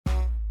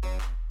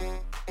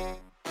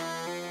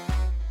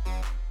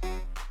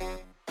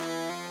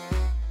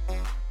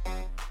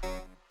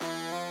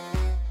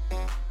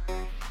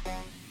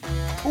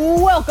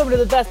Welcome to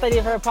the best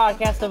idea for a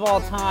podcast of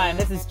all time.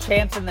 This is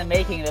Champs in the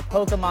Making, the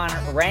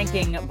Pokemon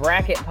ranking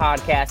bracket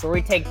podcast, where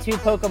we take two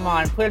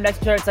Pokemon, put them next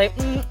to each other, and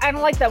say, I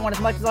don't like that one as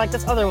much as I like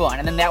this other one,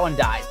 and then that one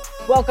dies.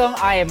 Welcome,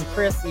 I am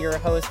Chris, your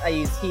host. I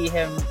use he,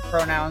 him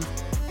pronouns.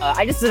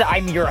 I just said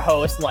I'm your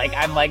host, like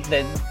I'm like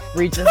the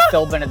Regis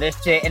Philbin of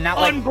this shit, and not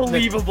like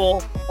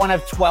unbelievable one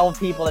of 12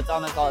 people that's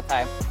on this all the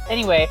time.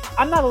 Anyway,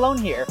 I'm not alone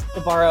here,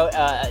 to borrow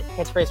a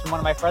catchphrase from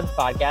one of my friends'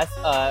 podcasts,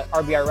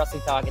 RBR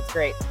Wrestling Talk. It's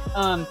great.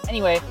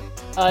 Anyway,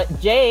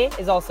 Jay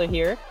is also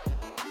here.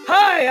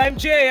 Hi, I'm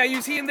Jay. I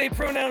use he and they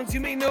pronouns. You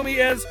may know me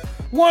as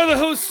one of the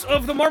hosts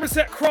of the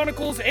Marmoset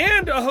Chronicles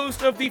and a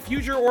host of the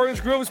Future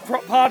Orange Groves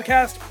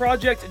podcast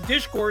Project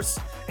Discourse.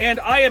 And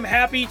I am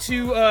happy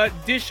to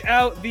dish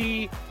out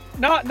the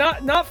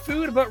not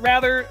food, but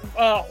rather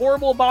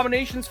horrible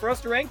abominations for us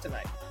to rank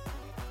tonight.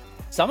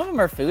 Some of them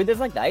are food. There's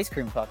like the ice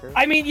cream fuckers.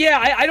 I mean,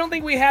 yeah, I don't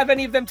think we have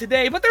any of them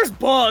today, but there's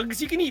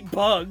bugs. You can eat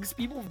bugs.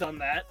 People have done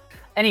that.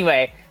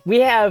 Anyway, we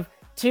have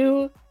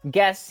two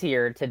guests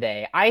here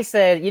today. I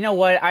said, you know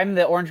what? I'm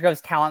the Orange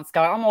Groves talent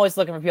scout. I'm always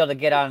looking for people to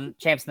get on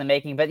Champs in the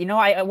Making, but you know,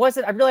 I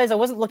realized I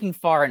wasn't looking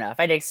far enough.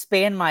 I had to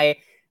expand my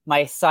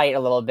site a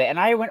little bit, and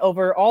I went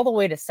over all the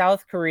way to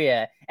South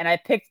Korea, and I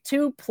picked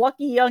two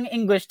plucky young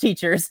English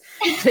teachers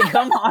to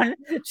come on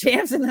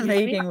Champs in the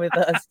Making with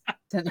us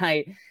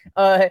tonight.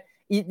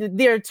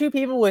 There are two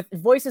people with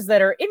voices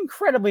that are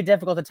incredibly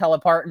difficult to tell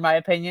apart, in my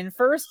opinion.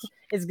 First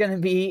is going to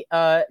be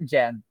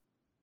Jen.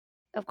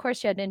 Of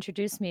course, you had to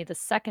introduce me the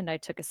second I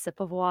took a sip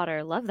of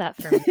water. Love that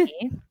for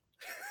me.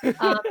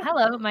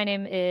 Hello, my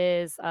name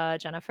is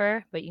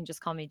Jennifer, but you can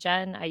just call me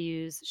Jen. I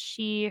use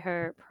she,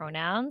 her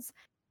pronouns.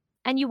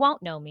 And you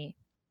won't know me.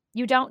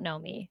 You don't know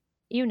me.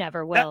 You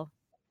never will.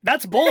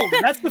 That's bold.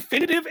 That's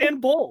definitive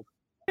and bold.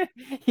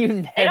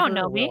 They don't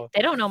know me.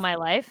 They don't know my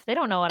life. They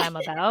don't know what I'm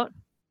about.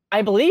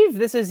 I believe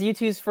this is you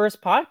two's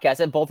first podcast.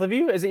 And both of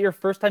you, is it your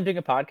first time doing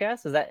a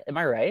podcast? Am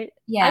I right?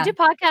 Yeah. I do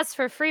podcasts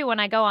for free when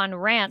I go on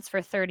rants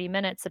for 30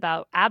 minutes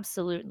about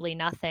absolutely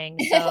nothing.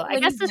 So I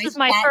guess this is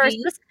my first.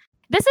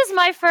 This is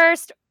my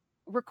first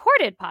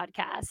recorded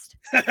podcast.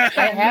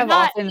 I have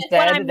often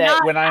said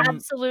that when I'm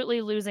absolutely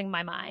losing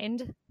my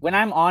mind. When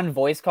I'm on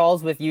voice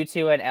calls with you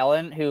two and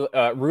Ellen, who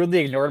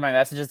rudely ignored my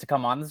messages to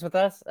come on this with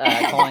us,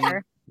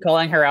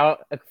 calling her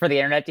out for the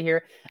internet to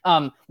hear.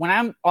 When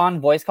I'm on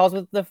voice calls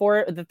with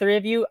the three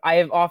of you, I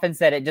have often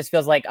said it just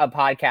feels like a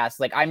podcast.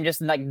 Like I'm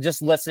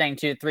just listening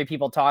to three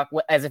people talk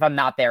as if I'm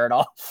not there at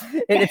all.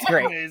 It's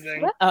great.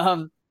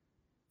 Amazing.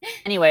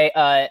 Anyway,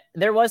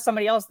 there was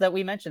somebody else that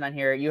we mentioned on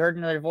here. You heard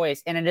another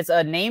voice, and it is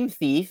a name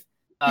thief.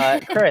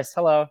 Chris,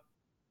 hello.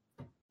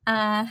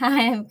 Hi,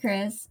 I'm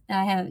Chris.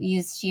 I have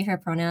used she, her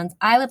pronouns.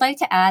 I would like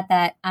to add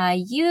that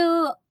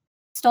you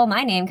stole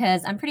my name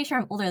because I'm pretty sure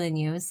I'm older than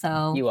you.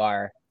 So you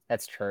are.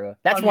 That's true.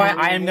 That's why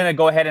I am going to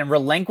go ahead and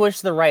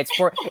relinquish the rights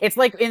for. It's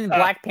like in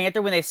Black Panther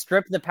when they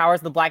strip the powers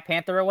of the Black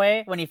Panther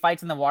away when he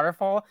fights in the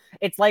waterfall.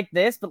 It's like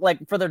this, but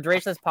like for the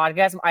duration of this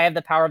podcast, I have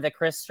the power that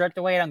Chris stripped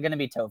away, and I'm going to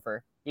be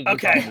Topher.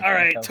 Okay, all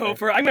right,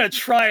 Topher. I'm going to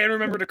try and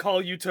remember to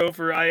call you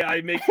Topher.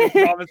 I make no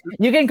promises.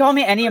 You can call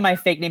me any of my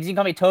fake names. You can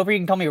call me Topher. You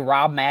can call me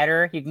Rob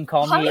Matter. You can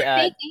call me. How many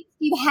fake names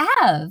do you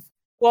have?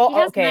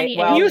 Well, okay.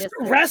 Well, he used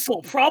to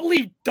wrestle,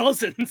 probably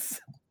dozens.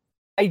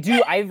 I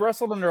do. I've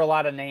wrestled under a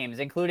lot of names,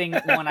 including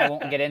one I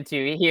won't get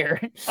into here.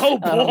 Oh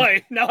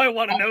boy! Now I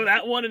want to know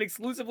that one and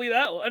exclusively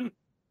that one.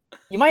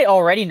 You might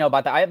already know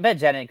about that. I bet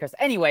Jen and Chris.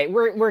 Anyway,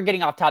 we're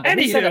getting off topic.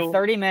 We set a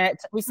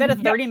 30-minute. We set a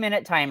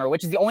 30-minute timer,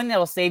 which is the only thing that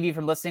will save you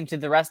from listening to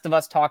the rest of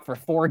us talk for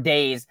 4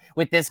 days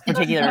with this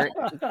particular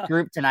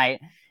group tonight.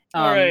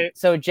 All right.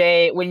 So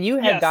Jay, when you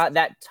have got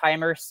that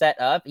timer set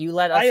up, you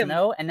let us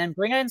know, and then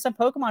bring in some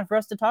Pokemon for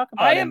us to talk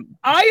about.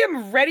 I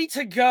am ready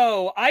to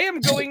go. I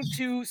am going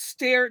to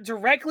stare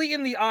directly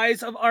in the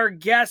eyes of our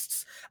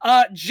guests.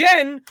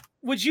 Jen,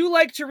 would you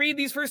like to read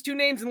these first two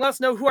names and let us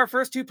know who our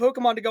first two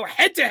Pokemon to go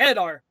head to head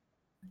are?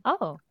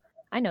 Oh,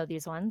 I know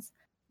these ones.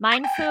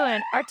 Mienfoo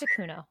and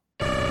Articuno.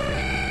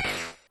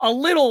 A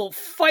little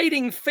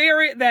fighting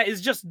ferret that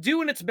is just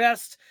doing its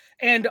best,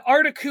 and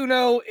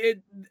Articuno,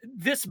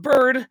 this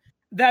bird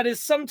that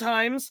is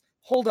sometimes,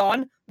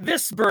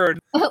 this bird.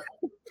 What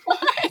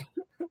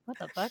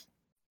the fuck?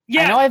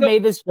 Yeah, I know I've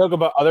made this joke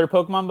about other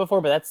Pokemon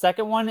before, but that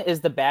second one is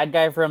the bad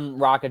guy from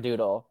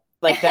Rockadoodle.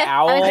 Like the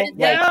owl.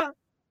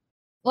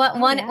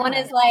 One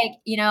is like,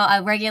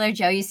 a regular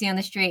Joe you see on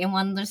the street, and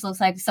one just looks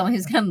like someone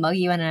who's gonna mug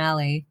you in an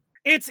alley.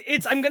 It's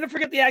I'm gonna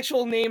forget the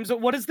actual names,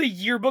 but what is the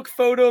yearbook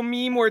photo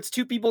meme where it's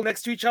two people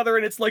next to each other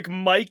and it's like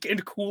Mike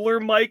and Cooler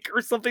Mike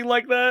or something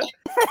like that?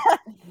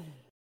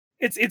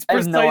 It's precisely I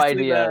have no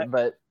idea, that.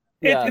 But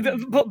yeah.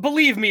 But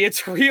believe me,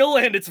 it's real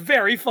and it's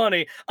very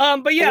funny.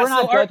 But yeah, we're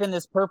not judging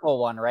this purple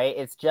one, right?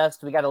 It's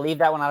just we got to leave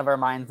that one out of our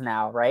minds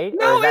now, right?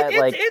 No,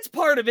 it's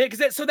part of it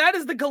because that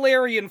is the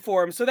Galarian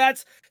form. So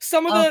that's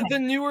some of the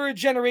newer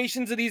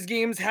generations of these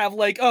games have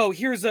like, oh,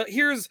 here's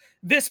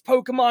this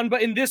Pokemon,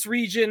 but in this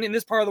region, in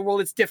this part of the world,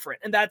 it's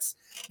different, and that's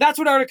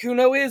what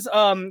Articuno is.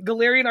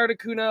 Galarian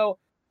Articuno.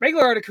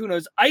 Regular Articuno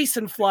is ice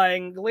and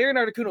flying. Galarian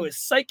Articuno is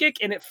psychic,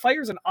 and it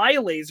fires an eye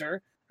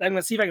laser that I'm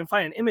going to see if I can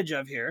find an image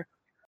of here.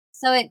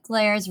 So it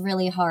glares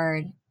really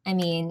hard. I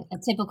mean, a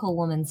typical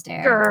woman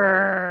stare.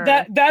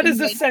 Grrr. That is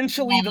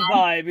essentially the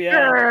vibe,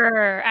 yeah.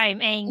 Grrr,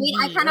 I'm I angry.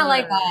 mean, I kind of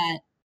like that.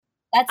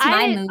 That's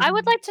my move. I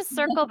would like to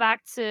circle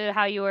back to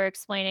how you were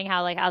explaining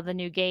how the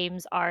new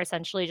games are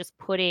essentially just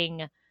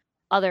putting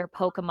other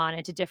Pokemon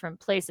into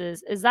different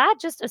places. Is that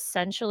just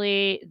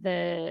essentially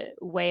the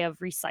way of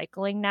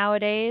recycling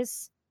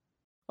nowadays?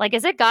 Like,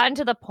 has it gotten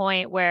to the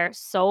point where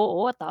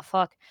what the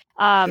fuck?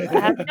 Has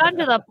it gotten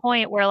to the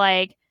point where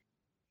like,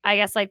 I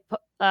guess like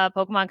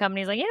Pokemon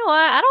companies like, you know what?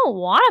 I don't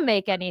want to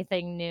make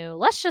anything new.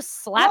 Let's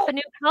just slap a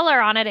new color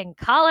on it and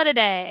call it a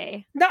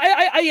day. No,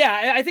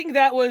 I think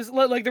that was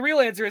like the real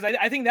answer is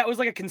I think that was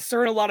like a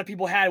concern a lot of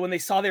people had when they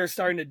saw they were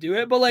starting to do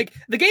it. But like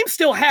the games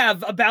still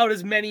have about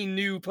as many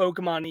new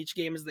Pokemon in each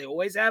game as they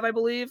always have, I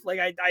believe. Like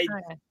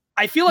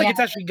I feel like it's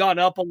actually gone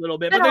up a little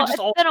bit, but they're just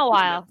all been a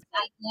while.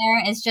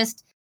 There, it's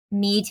just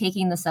me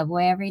taking the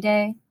subway every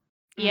day.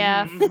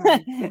 Yeah.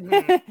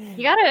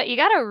 You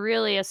gotta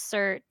really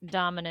assert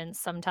dominance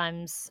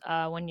sometimes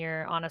when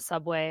you're on a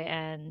subway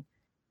and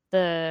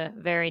the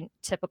very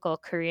typical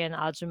Korean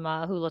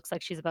Ajumma who looks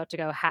like she's about to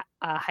go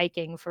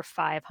hiking for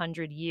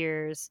 500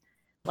 years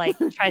like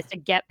tries to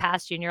get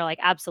past you and you're like,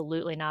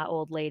 absolutely not,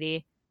 old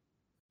lady.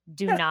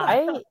 Do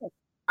not.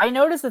 I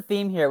noticed a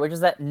theme here, which is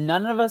that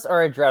none of us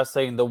are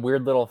addressing the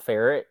weird little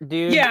ferret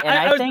dude. Yeah,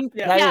 and I think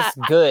that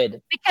is good.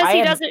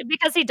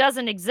 Because he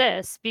doesn't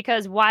exist.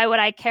 Because why would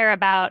I care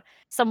about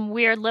some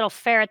weird little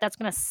ferret that's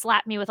gonna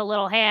slap me with a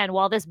little hand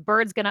while this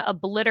bird's gonna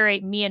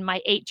obliterate me and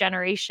my 8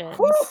 generations?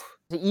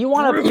 You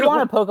want a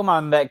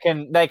Pokemon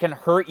that can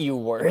hurt you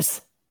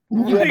worse.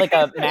 You have like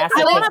a massive.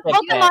 I want a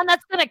Pokemon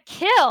that's gonna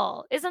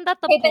kill. Isn't that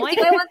the point?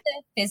 Do I want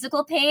the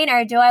physical pain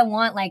or do I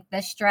want like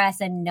the stress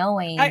and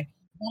knowing that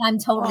I'm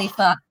totally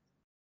fucked?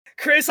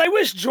 Chris, I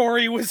wish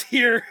Jory was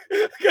here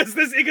because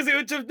it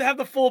would just have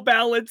the full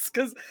balance.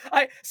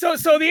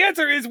 So the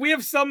answer is we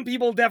have some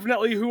people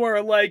definitely who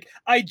are like,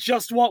 I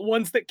just want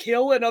ones that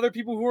kill, and other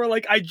people who are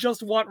like, I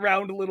just want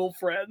round little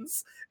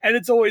friends. And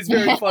it's always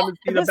very fun to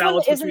see the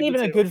balance. This isn't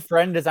even a good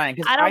friend design.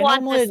 I don't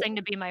want this thing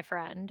to be my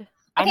friend.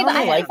 Okay, but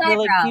I like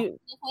really cute.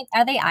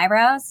 Are they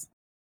eyebrows?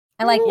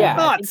 I like yeah,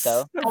 dots.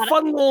 I think so.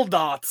 Fun little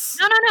dots.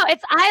 No.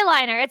 It's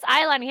eyeliner. It's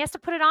eyeliner. He has to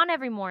put it on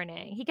every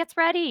morning. He gets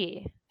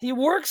ready. He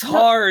works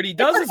hard. He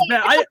does his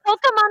best. It's a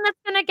Pokemon that's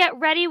gonna get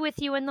ready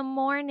with you in the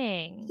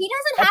morning. He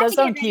doesn't have to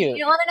get ready. Cute.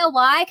 You want to know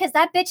why? Because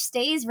that bitch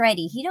stays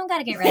ready. He don't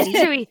gotta get ready.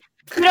 You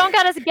don't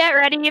gotta get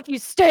ready if you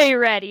stay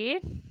ready.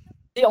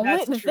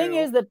 The thing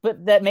is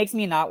that makes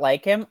me not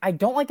like him. I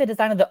don't like the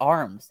design of the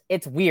arms.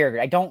 It's weird.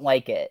 I don't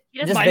like it.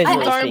 Just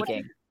visually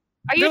speaking.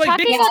 Are you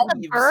talking about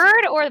the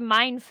bird or the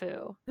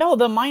Mindfu? No,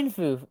 the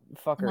Mindfu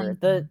fucker.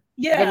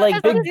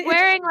 He's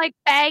wearing like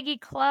baggy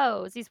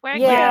clothes. He's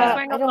wearing he's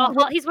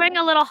wearing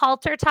a little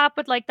halter top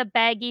with like the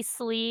baggy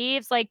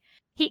sleeves. Like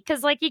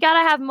because you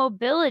gotta have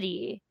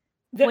mobility.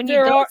 Wait,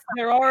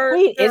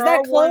 is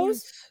that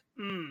clothes?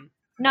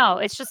 No,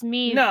 it's just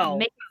me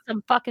making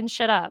some fucking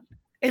shit up.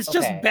 It's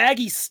just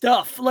baggy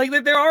stuff. Like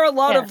there are a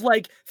lot of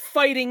like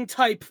fighting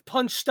type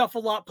punch stuff a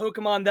lot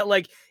Pokemon that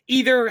like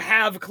either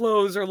have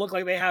clothes or look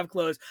like they have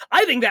clothes.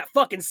 I think that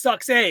fucking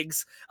sucks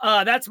eggs.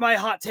 That's my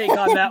hot take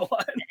on that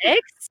one.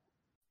 Eggs?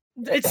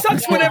 It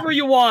sucks whatever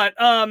you want.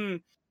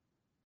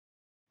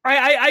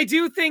 I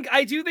do think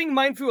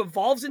Mindfu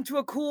evolves into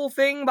a cool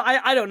thing, but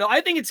I don't know. I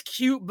think it's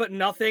cute, but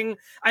nothing.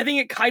 I think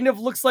it kind of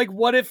looks like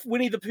what if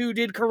Winnie the Pooh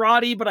did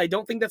karate, but I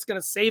don't think that's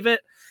gonna save it.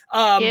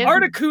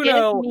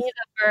 Articuno. Give me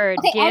the bird.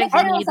 Okay,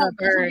 Give me the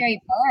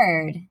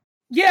bird.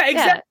 Yeah,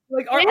 exactly.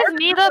 Like give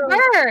me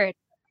the bird.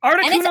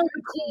 Articuno is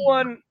a cool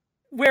one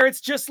where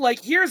it's just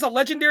like, here's a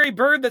legendary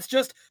bird that's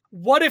just,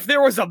 what if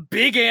there was a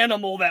big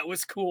animal that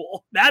was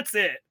cool? That's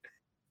it.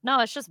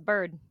 No, it's just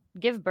bird.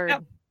 Give bird.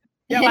 Yep.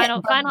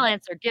 Final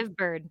answer. Give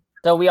bird.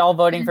 So we all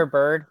voting for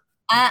bird?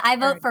 I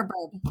vote for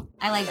bird.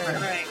 I like bird.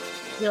 Right.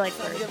 You like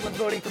bird. Everyone's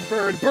voting for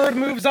bird. Bird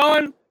moves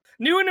on.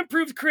 New and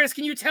improved Chris,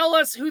 can you tell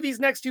us who these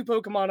next 2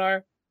 Pokemon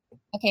are?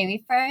 Okay,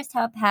 we first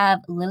have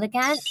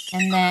Lilligant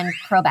and then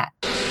Crobat.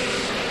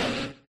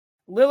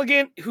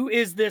 Lilligant, who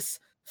is this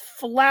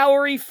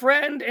flowery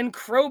friend, and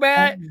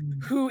Crobat,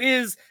 who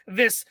is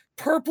this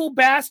purple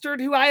bastard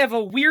who I have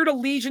a weird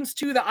allegiance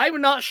to that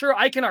I'm not sure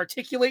I can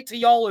articulate to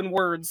y'all in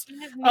words.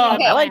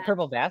 I like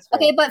purple bastard.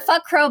 Okay, but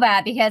fuck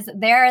Crobat because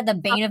they're the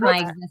bane of my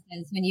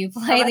existence when you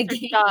play the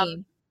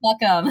game. Fuck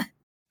them.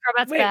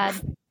 Crobat's bad.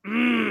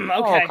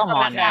 Okay. Oh, come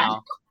on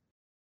now.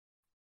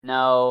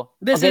 No.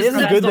 This is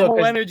good the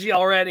whole energy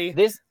already.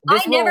 This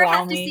I never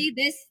have to see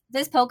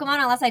this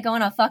Pokemon unless I go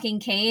in a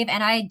fucking cave,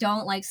 and I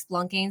don't like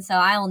splunking, so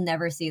I'll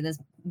never see this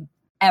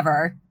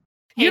ever.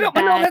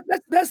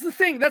 That's the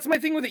thing. That's my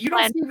thing with it. You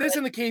don't see this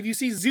in the cave. You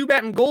see Zubat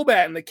and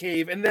Golbat in the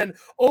cave, and then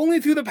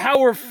only through the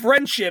power of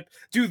friendship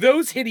do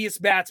those hideous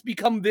bats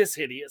become this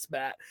hideous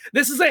bat.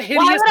 This is a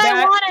hideous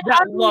bat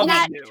that loves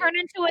you. Turn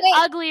into an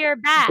uglier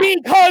bat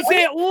because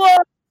it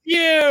loves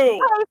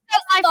you.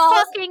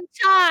 My fucking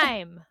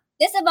time.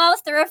 this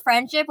evolves through a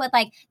friendship with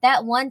like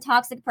that one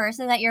toxic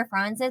person that you're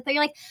friends with, but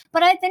you're like,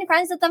 but I've been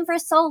friends with them for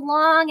so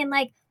long, and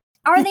like,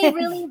 are they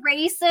really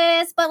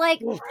racist? But like,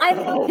 I'm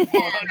that's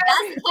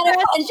the kind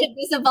of friendship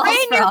this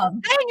evolves from.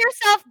 Bring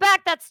yourself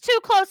back. That's too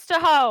close to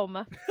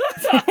home.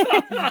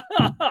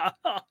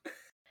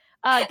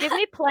 Give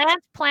me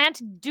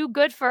plant, do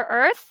good for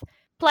earth.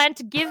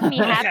 Plant, give me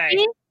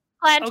happy.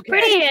 Plant,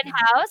 pretty in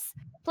house.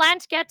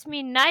 Plant, get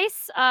me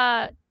nice,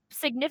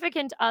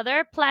 significant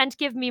other. Plant,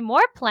 give me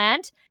more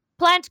plant.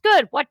 Plant,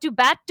 good. What do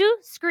bat do?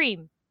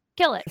 Scream.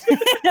 Kill it.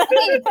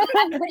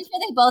 I'm pretty sure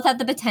they both have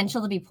the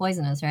potential to be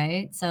poisonous,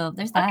 right? So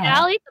there's that. Okay,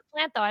 I'll eat the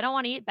plant, though. I don't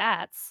want to eat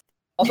bats.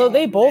 Although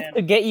they both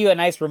could get you a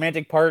nice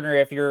romantic partner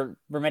if your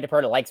romantic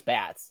partner likes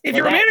bats. If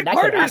your romantic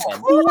partner is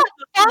cool, who the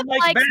fuck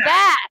likes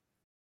bats?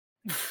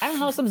 I don't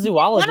know, some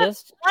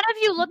zoologist. One of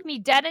you look me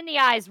dead in the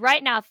eyes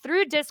right now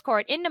through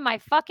Discord into my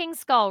fucking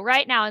skull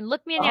right now and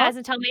look me in the eyes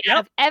and tell me out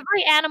of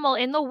every animal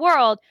in the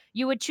world,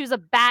 you would choose a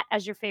bat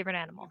as your favorite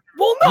animal.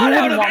 Well, not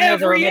out of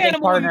every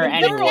animal in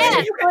the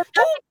world.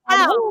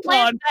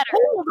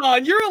 Hold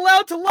on. You're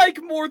allowed to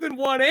like more than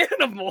one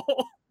animal.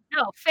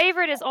 No,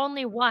 favorite is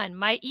only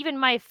one. Even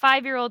my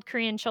 5-year-old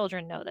Korean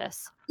children know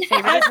this.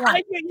 Favorite is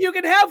one. You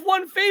can have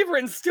one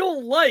favorite and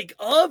still like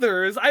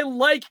others. I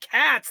like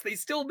cats. They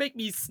still make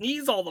me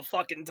sneeze all the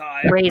fucking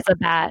time. Raise a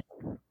bat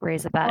in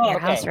your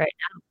house right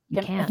now.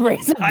 You can't.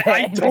 Raise a bat.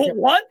 I don't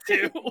want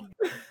to.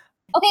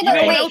 Okay,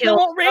 but wait. You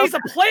won't raise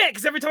a plant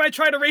because every time I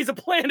try to raise a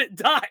plant, it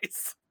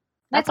dies.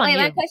 That's on you.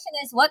 My question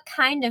is, what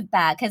kind of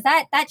bat? Because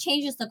that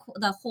changes the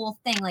whole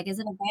thing. Like, is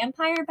it a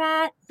vampire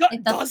bat?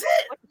 Does it?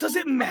 Does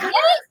it matter?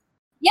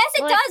 Yes,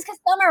 it does, because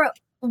some are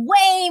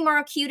way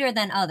more cuter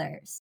than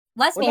others.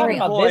 Let's be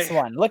real. About this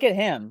one. Look at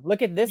him.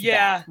 Look at this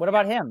bat. What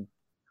about him?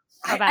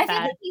 I feel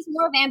like he's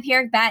more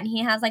vampiric bat, and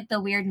he has like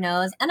the weird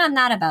nose, and I'm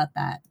not about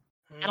that.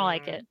 I don't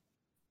like it.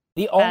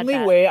 The only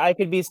way I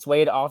could be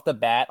swayed off the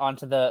bat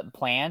onto the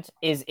plant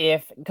is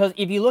because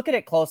if you look at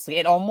it closely,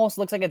 it almost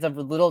looks like it's a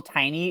little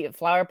tiny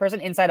flower person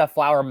inside a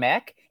flower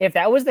mech. If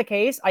that was the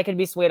case, I could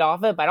be swayed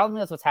off it, but I don't think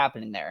that's what's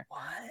happening there.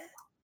 What?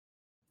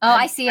 Oh,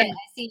 I see it.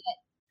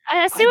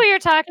 I see what you're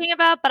talking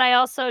about, but I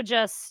also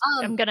just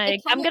I'm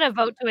gonna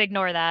vote to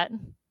ignore that.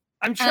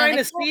 I'm trying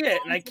to see it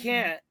and I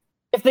can't.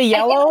 If the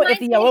yellow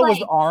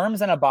was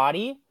arms and a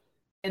body,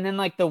 and then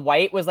like the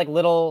white was like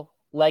little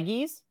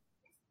leggies,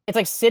 it's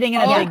like sitting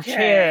in a big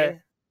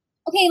chair.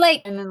 Okay,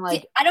 like, and then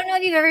like I don't know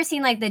if you've ever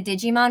seen like the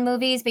Digimon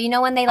movies, but you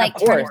know when they like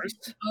turn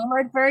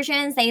armored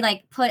versions, they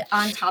like put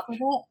on top of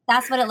it.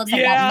 That's what it looks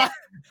like.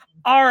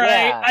 All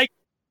right, yeah.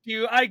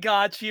 I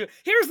got you.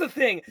 Here's the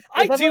thing.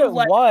 I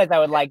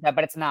would like that,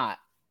 but it's not.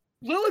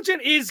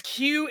 Lilligant is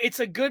cute. It's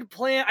a good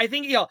plant. I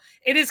think,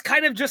 it is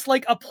kind of just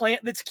like a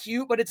plant that's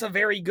cute, but it's a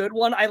very good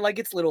one. I like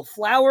its little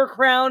flower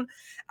crown.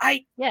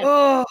 Okay,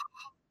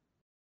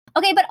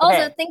 but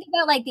also think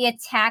about like the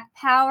attack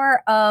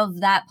power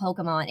of that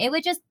Pokemon. It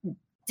would just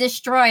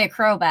destroy a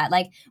Crobat.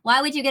 Like,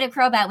 why would you get a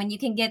Crobat when you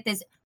can get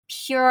this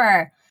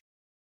pure,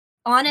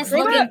 honest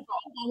looking thing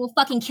that will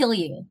fucking kill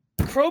you?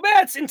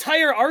 Crobat's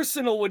entire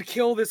arsenal would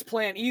kill this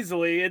plant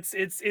easily.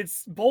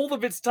 It's both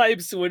of its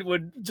types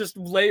would just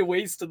lay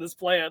waste to this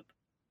plant.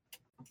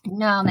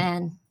 No,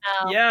 man.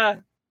 No. Yeah.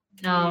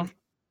 No.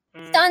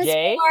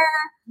 Sunspore.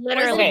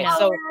 Literally.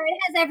 So it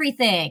has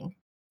everything.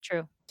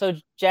 True. So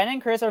Jen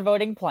and Chris are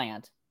voting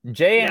plant.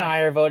 Jay and I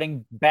are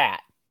voting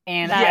bat.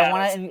 And I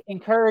want to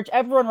encourage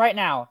everyone right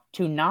now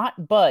to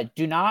not budge.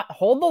 Do not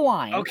hold the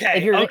line. Okay.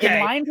 If you're in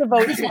line to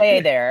vote,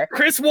 stay there.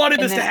 Chris wanted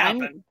this to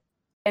happen.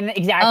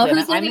 Exactly.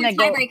 Who's going to be the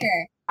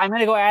tiebreaker? I'm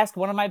going to go ask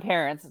one of my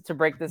parents to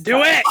break this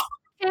Do it!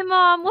 Hey,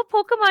 Mom, what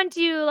Pokemon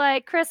do you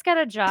like? Chris got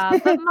a job.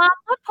 But, Mom,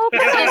 what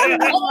Pokemon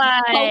do you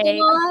like?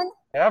 Pokemon?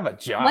 I have a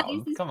job. What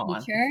is this Come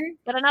on.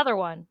 Get another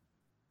one.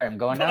 I'm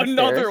going downstairs.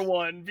 Another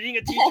one. Being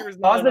a teacher is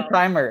not Pause the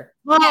timer.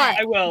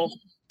 I will.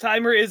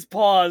 Timer is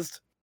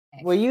paused.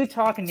 Will you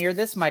talk near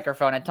this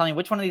microphone and tell me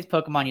which one of these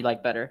Pokemon you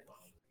like better?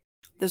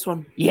 This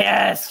one.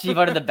 Yes, she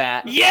voted the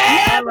bat.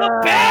 Yeah,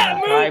 the bat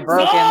moves All right,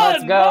 Broken, on.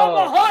 let's go.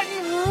 Mama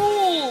Hutton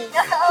rules.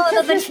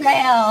 Oh, the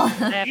betrayal.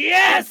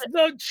 Yes,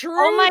 the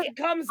truth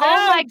comes out.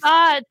 Oh my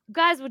God,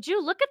 guys, would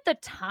you look at the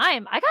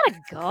time? I gotta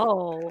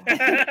go.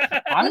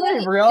 I'm gonna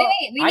be real.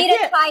 Wait, we need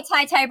a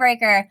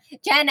tiebreaker.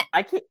 Jen,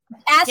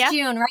 ask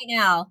June right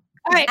now.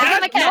 All right, I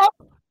got my cat.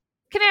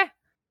 Come here,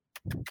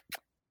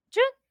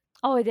 June.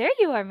 Oh, there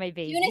you are, my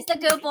baby. June is the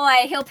good boy.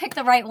 He'll pick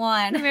the right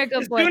one. Come here,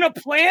 good boy. Is June a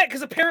plant?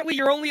 Because apparently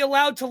you're only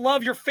allowed to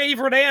love your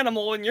favorite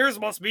animal, and yours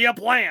must be a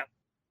plant.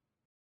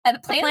 A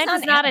plant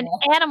is not an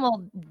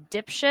animal,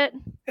 dipshit.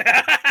 All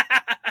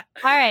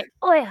right.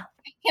 Oh, yeah.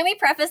 Can we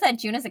preface that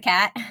June is a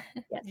cat?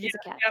 Yes, he's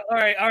a cat.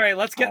 Yeah, all right.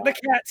 Let's get the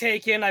cat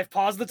taken. I've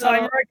paused the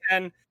timer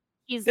again.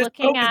 He's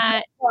looking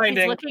at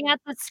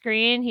the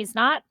screen. He's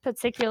not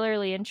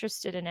particularly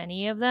interested in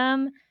any of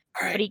them,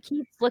 but he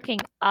keeps looking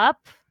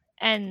up,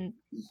 and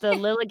the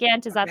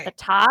Lilligant is at the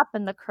top,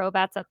 and the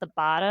Crobat's at the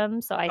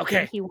bottom. So I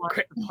think he wants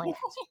the plant.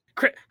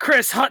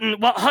 Chris, Hutton,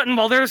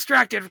 while they're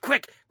distracted,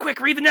 quick,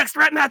 read the next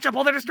matchup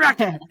while they're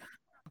distracted.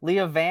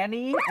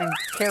 Leavanny and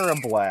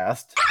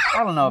Carablast.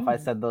 I don't know if I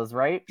said those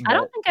right. I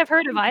don't but- think I've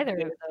heard of either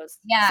of those.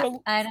 Yeah,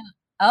 So- I don't.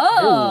 Ooh,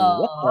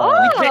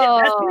 what the- Oh.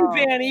 That's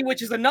Leavanny,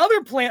 which is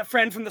another plant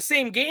friend from the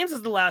same games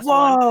as the last Whoa!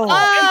 one.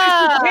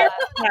 Ah! And there's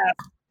the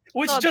Carablast,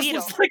 which Oh, a just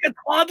beetle. looks like a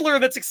toddler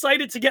that's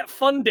excited to get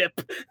Fun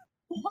Dip.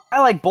 I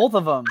like both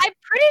of them. I'm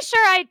pretty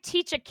sure I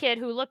teach a kid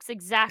who looks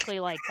exactly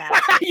like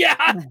that.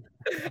 Yeah.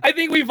 I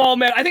think we've all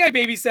met. I think I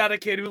babysat a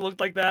kid who looked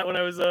like that when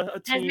I was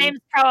a teen. His name's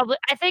probably,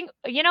 I think,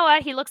 you know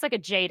what? He looks like a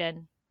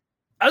Jaden.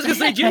 I was gonna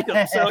say Jacob.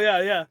 So yeah.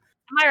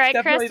 Am I right,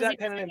 Definitely Chris? that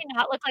Does kind of he name.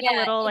 not look like Yeah, a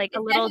little it's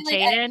definitely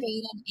Jaden?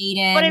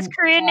 Aiden. But his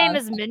Korean name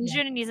is something.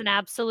 Minjun, and he's an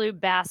absolute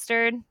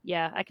bastard.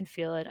 Yeah, I can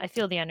feel it. I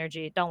feel the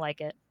energy. Don't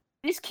like it.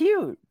 He's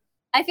cute.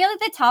 I feel like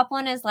the top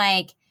one is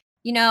like,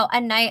 you know, a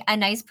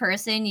nice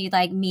person you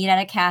like meet at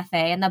a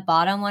cafe, and the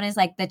bottom one is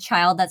like the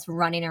child that's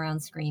running around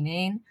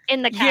screaming.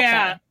 In the cafe.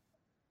 Yeah.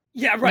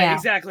 Yeah, right, Yeah.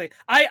 exactly.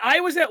 I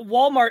was at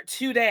Walmart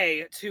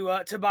today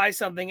to buy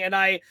something, and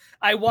I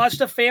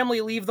watched a family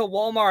leave the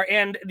Walmart,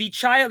 and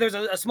there's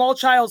a small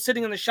child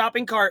sitting in the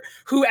shopping cart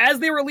who, as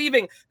they were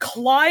leaving,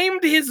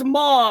 climbed his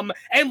mom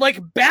and like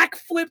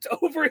backflipped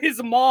over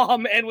his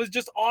mom and was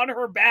just on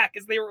her back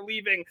as they were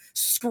leaving,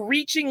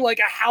 screeching like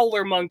a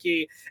howler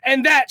monkey.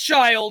 And that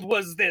child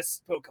was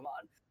this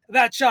Pokemon.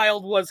 That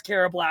child was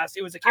Carablast.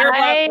 It was a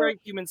Carablast wearing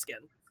human skin.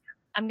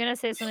 I'm going to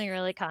say something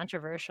really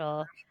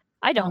controversial.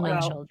 I don't like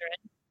no. children.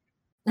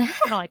 I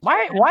don't like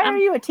Why? children. Why are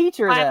you a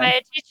teacher I'm then?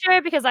 a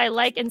teacher because I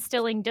like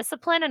instilling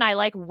discipline and I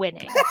like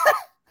winning.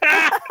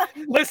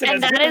 Listen, And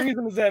as that good is-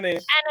 reason as any.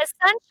 And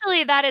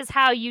essentially, that is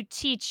how you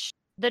teach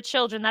the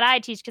children that I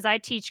teach, because I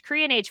teach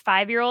Korean age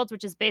 5-year-olds,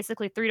 which is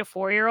basically 3 to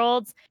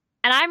 4-year-olds.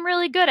 And I'm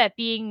really good at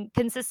being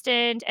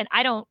consistent, and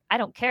I don't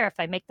care if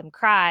I make them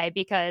cry,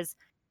 because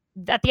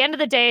at the end of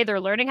the day, they're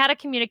learning how to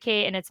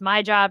communicate, and it's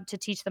my job to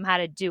teach them how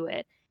to do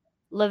it.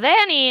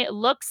 Leavanny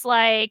looks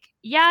like,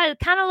 it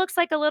kind of looks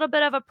like a little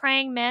bit of a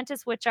praying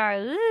mantis, which are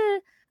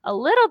a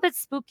little bit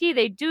spooky.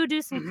 They do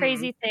some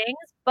crazy things,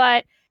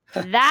 but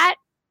that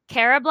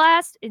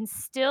Carablast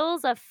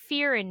instills a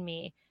fear in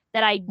me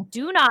that I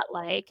do not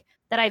like,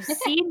 that I've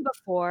seen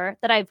before,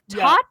 that I've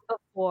taught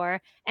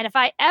before. And if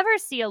I ever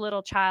see a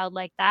little child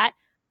like that,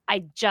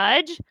 I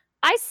judge,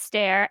 I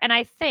stare, and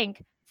I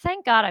think,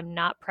 thank God I'm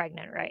not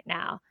pregnant right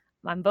now.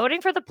 I'm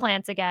voting for the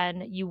plants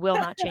again. You will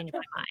not change my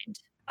mind.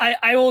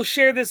 I will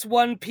share this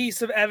one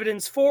piece of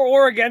evidence for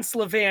or against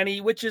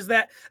Leavanny, which is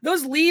that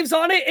those leaves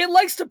on it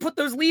likes to put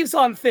those leaves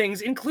on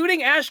things,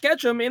 including Ash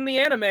Ketchum in the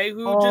anime,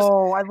 who I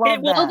love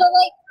it will- Oh, that. but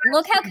like,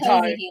 look how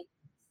Time. cozy he is.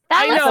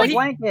 That I looks know, like he-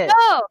 Blanket.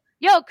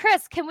 Yo,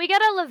 Chris, can we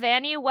get a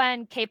Leavanny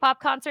when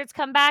K-pop concerts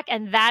come back,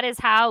 and that is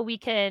how we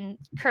can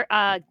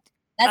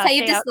That's how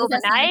you stay out discuss us on the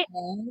overnight?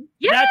 phone.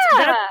 yeah,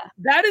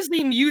 that is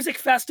the music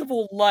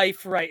festival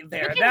life right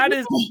there. We can That do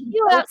is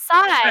you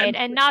outside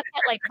and not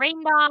get like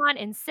rained on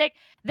and sick.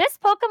 This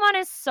Pokemon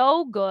is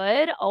so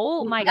good.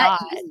 Oh my god.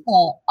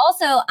 Useful.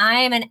 Also, I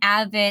am an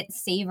avid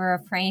saver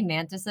of praying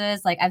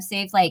mantises. Like I've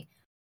saved like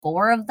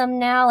 4 of them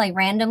now, like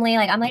randomly.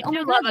 Like I'm like, I oh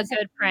do my love god, a this is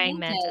good praying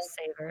mantis. mantis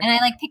saver. And I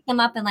like pick them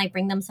up and like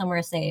bring them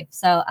somewhere safe.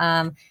 So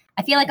I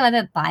feel like I'm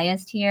a bit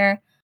biased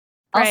here.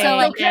 Also, Praying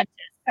like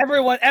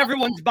mantis.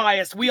 everyone's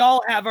biased. We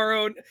all have our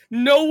own.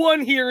 No one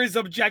here is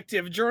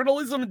objective.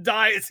 Journalism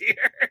dies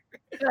here.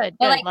 Good,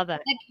 But, like, love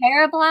that. the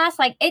Carablast,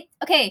 like it.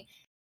 Okay,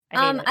 I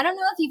hate it. I don't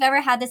know if you've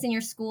ever had this in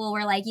your school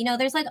where like, you know,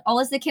 there's like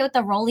always the kid with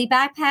the rolly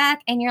backpack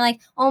and you're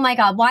like, oh my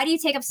god, why do you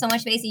take up so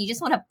much space and you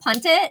just want to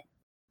punt it?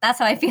 That's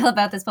how I feel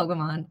about this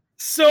Pokemon.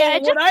 So Yeah,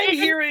 it what just- I'm it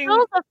hearing,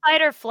 instills a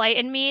fight or flight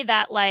in me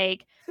that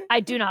like I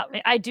do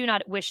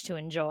not wish to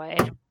enjoy.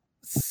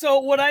 so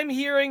what I'm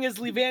hearing is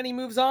Leavanny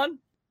moves on.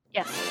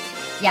 Yes.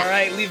 Yeah. All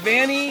right,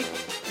 Leavanny.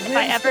 If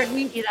I ever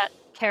see that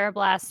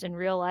Carablast in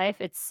real life,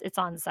 it's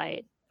on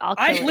site. I'll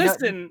kill it.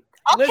 listen.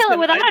 I'll kill listen, it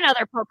without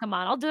another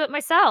Pokemon. I'll do it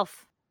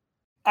myself.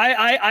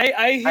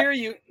 I hear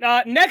you.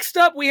 Next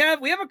up, we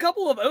have a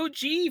couple of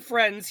OG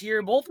friends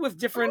here, both with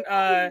different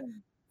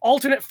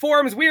alternate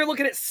forms. We are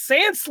looking at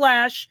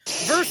Sandslash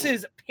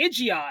versus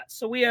Pidgeot.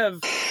 So we have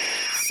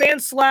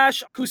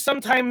Sandslash, who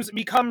sometimes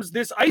becomes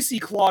this Icy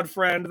Clawed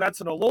friend.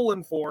 That's an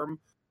Alolan form.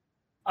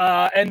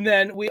 And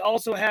then we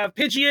also have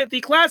Pidgeot,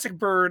 the classic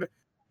bird,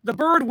 the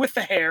bird with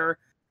the hair,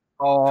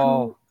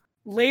 Oh,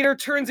 who later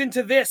turns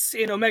into this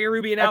in Omega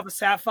Ruby and Alpha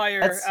Sapphire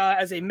that's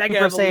as a Mega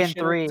Super Saiyan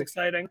Evolution. 3. It's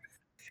exciting.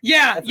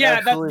 Yeah, that's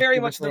absolutely very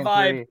Super much the Saiyan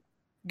vibe.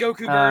 3.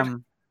 Goku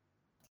bird.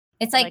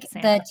 It's I like like the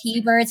Sandslash.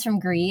 T-birds from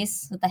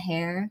Greece with the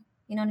hair.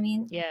 You know what I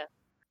mean? Yeah.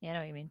 Yeah, I know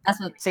what you mean. That's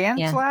what.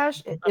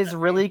 Sandslash Love is that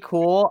really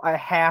cool. I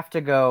have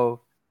to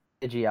go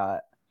Pidgeot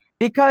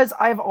because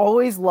I've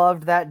always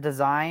loved that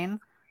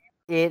design.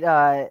 It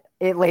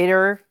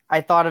later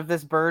I thought of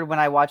this bird when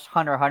I watched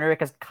Hunter x Hunter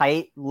because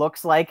Kite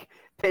looks like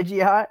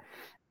Pidgeot.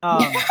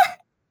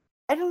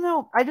 I don't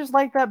know. I just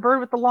like that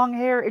bird with the long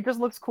hair. It just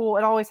looks cool.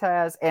 It always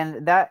has,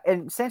 and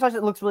Sandslash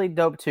it looks really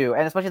dope too.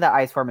 And especially that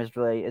ice form is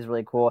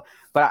really cool.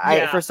 But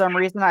Yeah. for some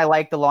reason I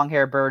like the long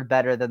hair bird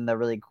better than the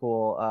really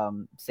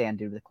cool sand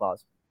dude with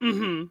claws.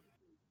 Mm-hmm.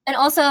 And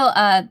also,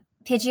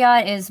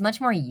 Pidgeot is much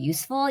more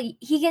useful.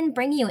 He can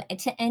bring you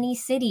to any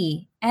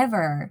city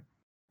ever.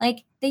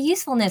 Like the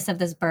usefulness of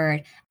this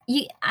bird.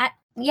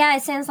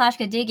 Sandslash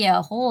could dig you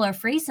a hole or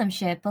free some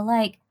shit, but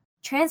like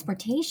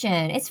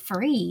transportation, it's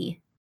free.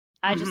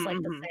 I just like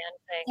the Mhm. sand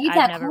thing. Use I've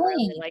that never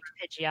really coin. liked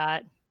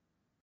Pidgeot.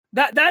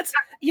 That's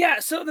yeah.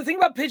 So the thing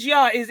about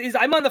Pidgeot is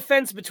I'm on the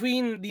fence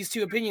between these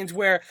two opinions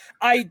where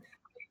I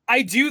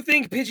do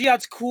think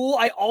Pidgeot's cool.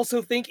 I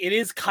also think it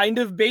is kind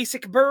of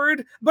basic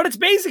bird, but it's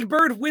basic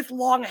bird with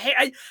long hair.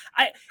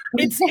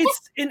 It's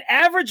an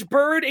average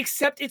bird,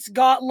 except it's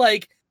got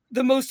like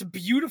the most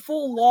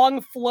beautiful,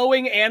 long,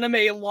 flowing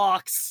anime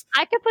locks.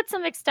 I could put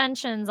some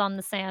extensions on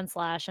the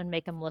Sandslash and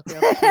make him look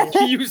real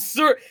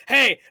cute.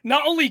 Hey,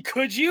 not only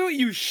could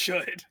you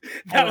should.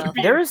 That would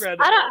be There's-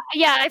 incredible. I don't.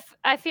 Yeah,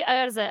 I feel.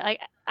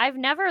 I've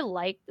never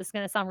liked. This is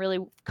gonna sound really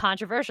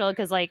controversial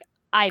because like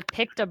I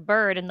picked a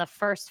bird in the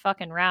first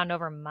fucking round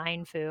over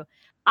Mindfu.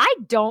 I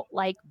don't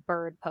like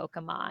bird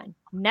Pokemon.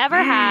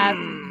 Never have.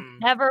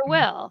 Never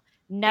will.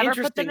 Never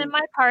put them in Interesting.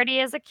 my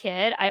party as a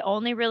kid. I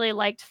only really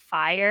liked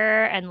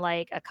fire and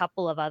like a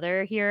couple of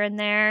other here and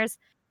there's.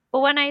 But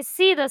when I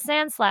see the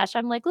Sandslash,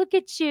 I'm like, look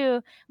at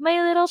you,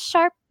 my little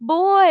sharp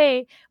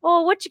boy.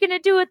 Oh, what you gonna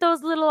do with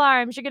those little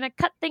arms? You're gonna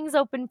cut things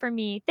open for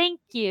me. Thank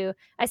you.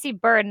 I see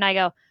bird and I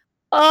go,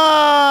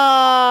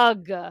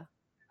 ugh.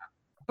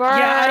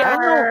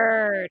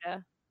 Bird. Yeah,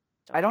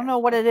 I don't know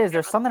what it is.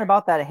 There's something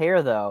about that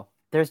hair, though.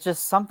 There's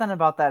just something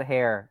about that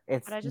hair.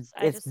 It's But I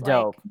just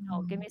dope. like,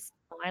 no, give me some.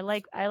 I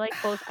like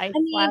both Ice I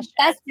mean, Slash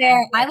that's and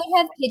fair. I Sandslash. would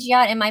have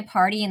Pidgeot in my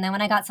party, and then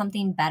when I got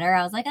something better,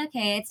 I was like,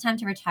 okay, it's time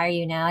to retire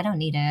you now. I don't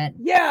need it.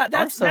 Yeah, I'm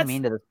that's so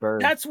mean to this bird.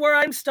 That's where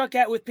I'm stuck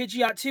at with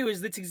Pidgeot too.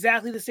 Is it's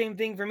exactly the same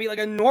thing for me. Like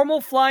a normal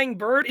flying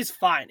bird is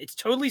fine. It's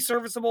totally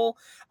serviceable.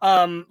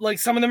 Like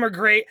some of them are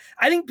great.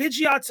 I think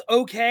Pidgeot's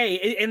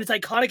okay, and it's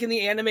iconic in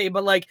the anime.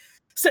 But like,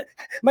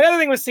 my other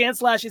thing with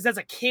Sandslash is as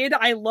a kid,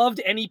 I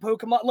loved any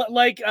Pokemon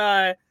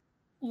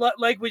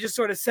like we just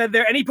sort of said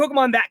there, any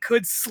Pokemon that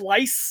could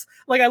slice.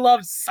 Like I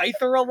loved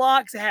Scyther a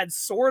lot because it had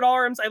sword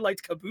arms. I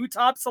liked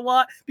Kabutops a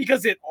lot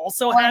because it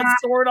also had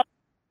sword arms.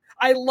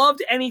 I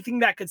loved anything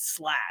that could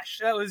slash.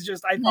 That was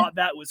just, I thought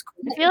that was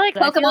cool. I feel like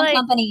Pokemon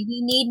Company,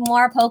 we need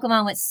more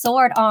Pokemon with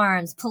sword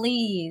arms,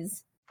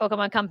 please.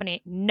 Pokemon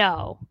Company,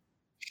 no.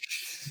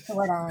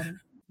 Sword arms.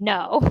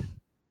 No.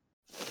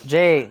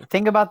 Jay,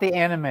 think about the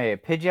anime.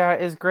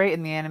 Pidgeot is great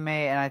in the anime,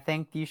 and I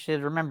think you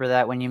should remember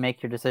that when you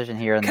make your decision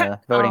here in the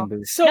voting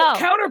booth. So No,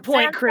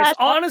 counterpoint, Chris. Sandslash-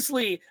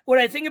 Honestly, when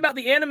I think about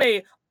the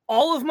anime,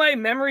 all of my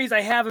memories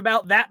I have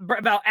about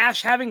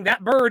Ash having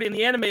that bird in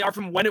the anime are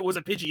from when it was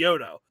a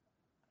Pidgeotto.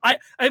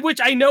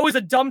 Which I know is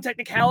a dumb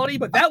technicality,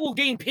 but that will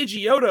gain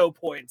Pidgeotto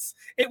points.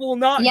 It will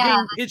not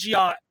gain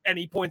Pidgeot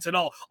any points at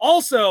all.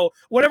 Also,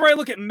 whenever I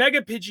look at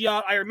Mega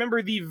Pidgeot, I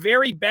remember the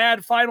very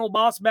bad final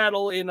boss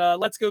battle in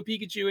Let's Go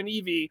Pikachu and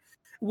Eevee,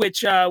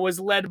 which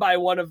was led by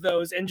one of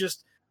those and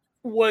just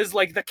was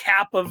like the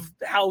cap of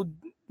how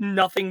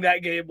nothing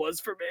that game was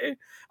for me.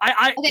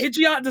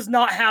 Pidgeot does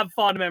not have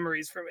fond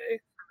memories for me.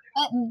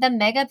 The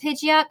Mega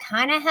Pidgeot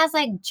kind of has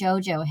like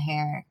JoJo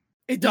hair.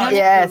 It does.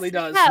 Yes. It really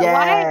does.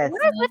 Yeah,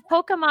 what is with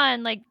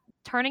Pokemon like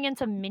turning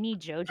into mini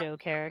JoJo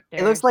characters?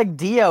 It looks like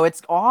Dio.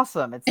 It's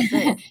awesome. It's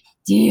sick.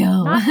 Dio.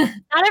 Not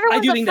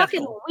everyone's do a think that's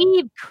fucking cool.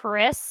 weeb,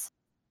 Chris.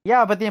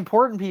 Yeah, but the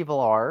important people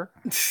are.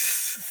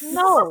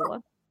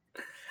 No.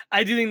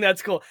 I do think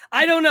that's cool.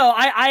 I don't know.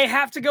 I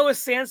have to go with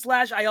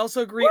Sandslash. I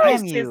also agree.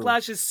 Damn you.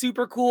 Sandslash is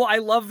super cool. I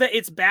love that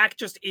its back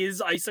just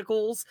is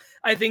icicles.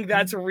 I think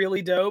that's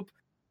really dope.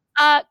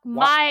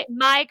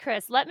 My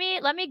Chris, let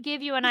me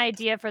give you an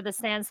idea for the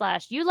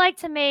Sandslash. You like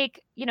to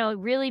make,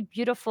 really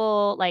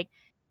beautiful like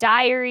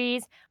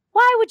diaries.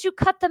 Why would you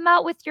cut them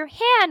out with your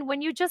hand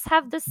when you just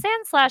have the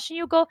Sandslash and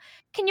you go,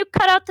 can you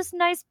cut out this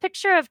nice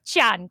picture of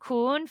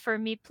Chan-kun for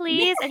me,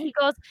 please? And he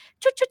goes,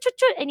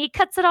 choo, and he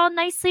cuts it all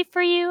nicely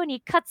for you and he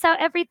cuts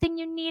out everything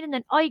you need. And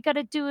then all you got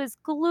to do is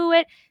glue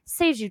it.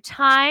 Saves you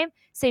time,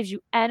 saves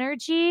you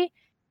energy.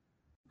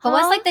 But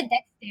what's like the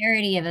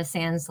dexterity of a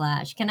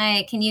Sandslash?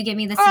 Can you give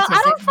me the Girl,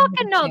 statistics? I don't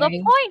fucking know. The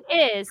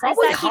point is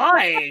Probably that he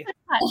high.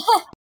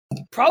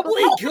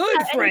 Probably good,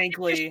 and he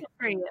frankly. finished it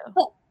for you.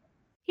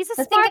 He's a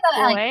But think smart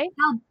about boy. like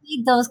how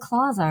big those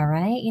claws are,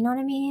 right? You know what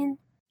I mean?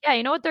 Yeah,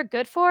 you know what they're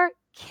good for?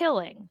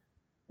 Killing.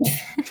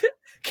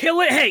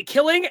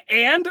 Killing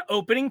and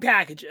opening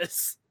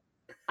packages.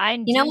 I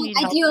You know, need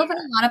I help do with open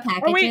that. a lot of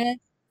packages.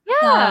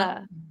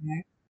 Yeah.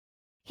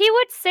 He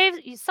would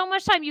save you so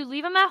much time. You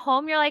leave him at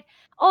home. You're like,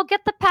 oh,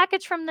 get the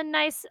package from the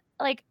nice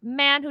like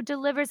man who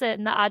delivers it.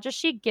 And the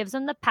Ajashi gives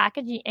him the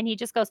package and he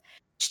just goes,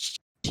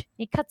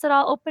 he cuts it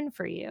all open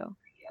for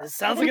This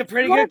sounds like a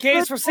pretty What a good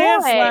case good for boy.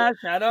 Sandslash.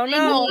 I don't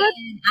know.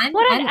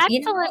 What an you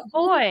know excellent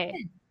what? boy.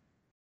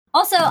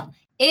 Also,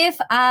 if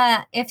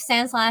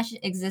Sandslash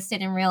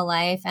existed in real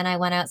life and I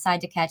went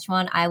outside to catch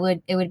one,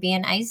 it would be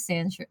an ice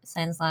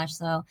Sandslash.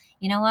 So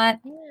you know what?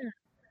 Yeah.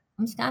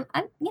 You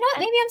know what?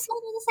 Maybe I'm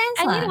sold with the sand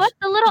slash. And you know what?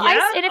 The little Yeah?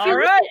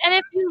 ice, and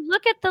if you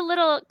look at the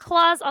little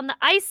claws on the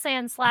ice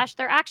sand slash,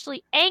 they're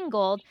actually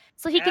angled,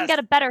 so he can Yes. get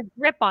a better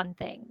grip on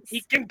things.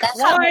 He can That's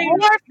climb more-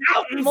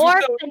 mountains More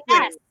with those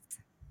finesse. things.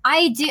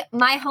 I do.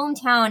 My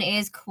hometown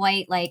is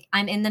quite like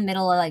I'm in the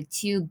middle of like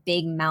two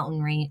big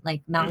mountain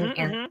Mhm,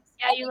 areas.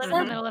 Yeah, you live in the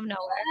Mhm. middle of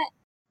nowhere.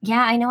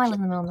 Yeah, I know I live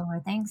in the middle of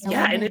nowhere. Thanks. So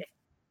Yeah,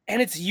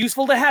 and it's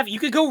useful to have. You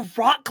could go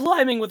rock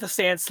climbing with a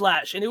sand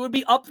slash, and it would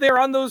be up there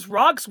on those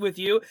rocks with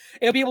you.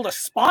 It'll be able to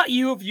spot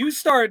you if you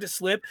started to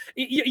slip.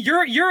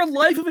 Your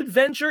life of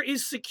adventure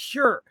is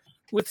secure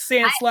with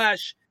sand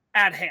slash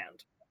at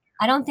hand.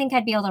 I don't think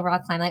I'd be able to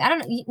rock climb. Like I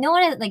don't know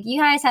what like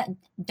you guys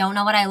don't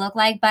know what I look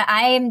like, but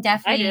I am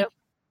definitely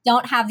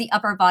don't have the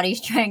upper body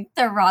strength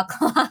to rock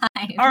climb.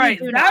 All right,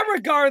 that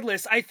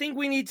regardless, I think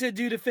we need to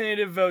do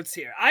definitive votes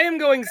here. I am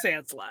going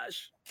sand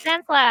slash.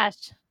 Sand slash.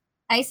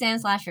 I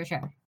sand slash for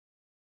sure.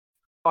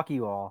 Fuck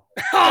you all.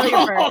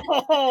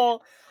 Oh,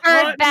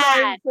 Bird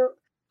bad.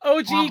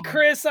 OG Wow.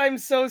 Chris, I'm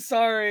so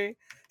sorry.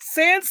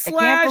 Sand I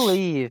slash. can't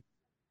believe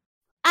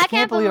I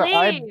can't believe.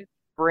 I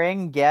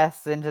bring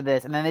guests into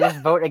this, and then they just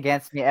vote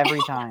against me every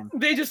time.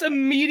 They just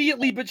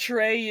immediately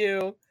betray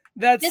you.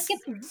 That's Just get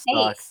the Sucks.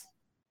 face.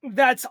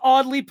 that's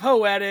oddly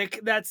poetic.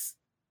 That's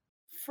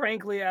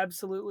frankly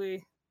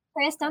absolutely.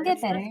 Chris, don't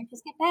get better.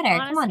 Just get better.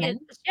 Come on, Honestly, man.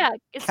 it's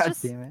God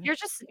just damn it.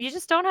 you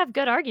just don't have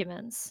good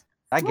arguments.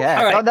 I guess.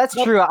 All right. Oh, that's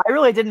Well- true. I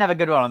really didn't have a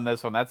good one on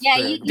this one. That's Yeah,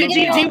 true. you Do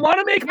get you want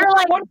to make You're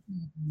like- one?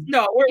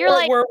 No, we're You're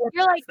like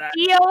past that.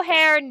 Theo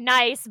hair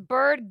nice,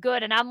 bird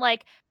good, and I'm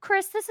like,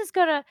 Chris, this is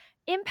gonna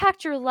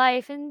impact your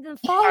life in the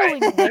following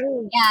ways.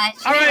 Yeah.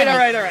 All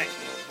right.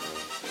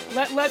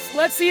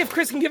 Let's see if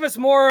Chris can give us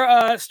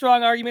more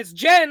strong arguments.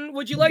 Jen,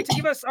 would you like to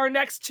give us our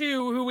next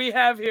two who we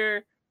have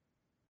here?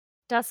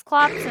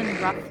 Dusclops and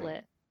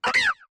Rufflet.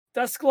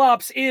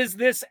 Dusclops is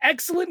this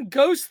excellent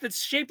ghost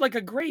that's shaped like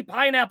a gray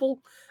pineapple,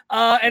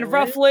 and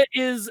Really? Rufflet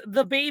is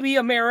the baby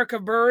America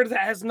bird that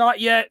has not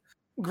yet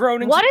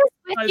grown into. What is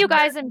with you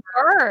guys and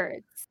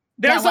birds?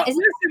 There's Yeah, a,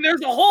 listen,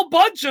 there's a whole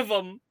bunch of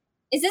them.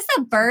 Is this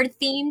a bird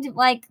themed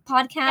like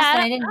podcast that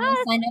I didn't really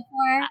sign up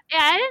for? Yeah,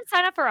 I didn't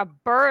sign up for a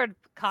bird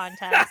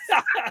contest.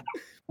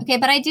 Okay,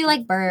 but I do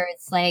like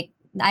birds. Like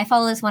I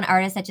follow this one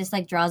artist that just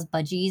like draws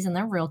budgies and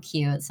they're real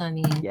cute. So I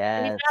mean, He's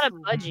Yes. not a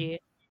budgie.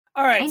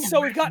 All I right, know.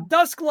 so we've got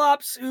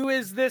Dusclops, who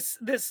is this.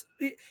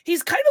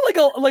 He's kind of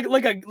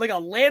like a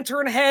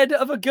lantern head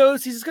of a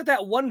ghost. He's just got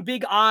that one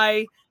big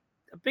eye,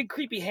 big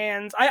creepy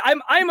hands.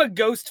 I'm a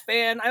ghost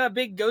fan. I'm a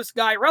big ghost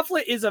guy.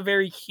 Rufflet is a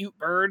very cute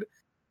bird.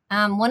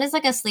 one is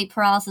like a sleep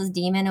paralysis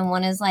demon, and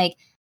one is like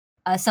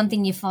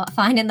something you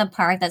find in the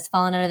park that's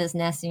fallen out of his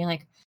nest, and you're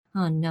like,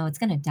 oh no, it's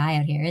gonna die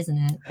out here, isn't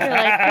it? You're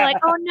like,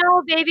 oh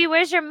no, baby,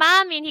 where's your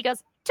mommy? And he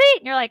goes, tweet.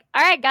 And you're like,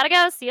 all right, gotta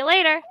go. See you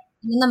later.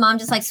 And then the mom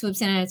just like swoops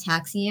in and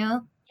attacks you.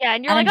 Yeah,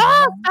 and you're I like, don't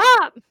oh, know.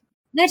 stop.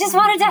 And I just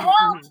wanted to help.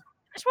 I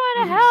just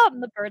wanted to help.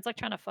 And the bird's like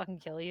trying to fucking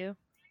kill you.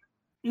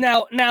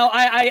 Now,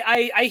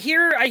 I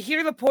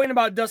hear the point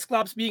about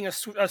Dusclops being a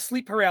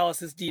sleep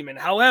paralysis demon.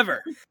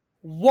 However,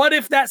 what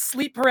if that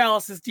sleep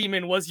paralysis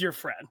demon was your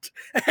friend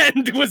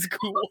and was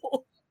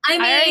cool? I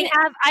mean,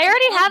 I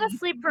already have a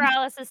sleep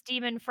paralysis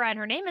demon friend.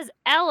 Her name is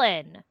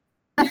Ellen.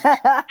 And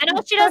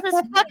all she does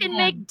is fucking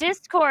make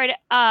Discord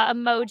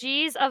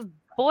emojis of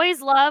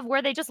boys love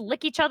where they just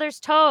lick each other's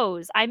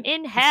toes. I'm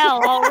in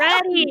hell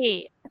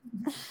already.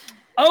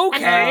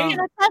 Okay. And you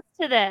can attest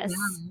to this.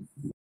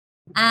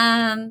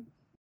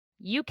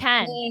 You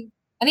can.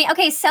 I mean,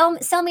 okay, sell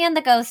me on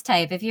the ghost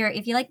type. If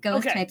you like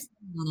ghost Okay. types,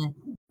 sell me on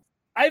it.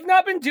 I've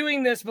not been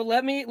doing this, but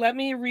let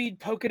me read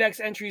Pokedex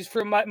entries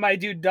from my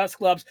dude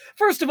Dusclops.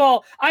 First of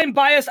all, I'm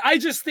biased. I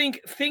just think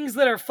things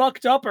that are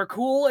fucked up are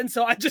cool, and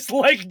so I just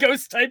like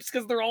ghost types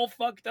because they're all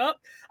fucked up.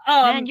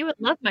 Man, you would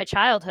love my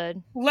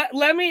childhood.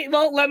 Let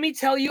me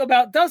tell you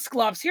about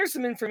Dusclops. Here's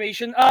some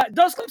information.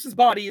 Dusclops'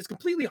 body is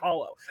completely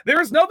hollow. There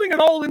is nothing at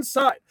all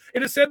inside.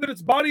 It is said that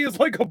its body is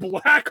like a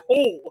black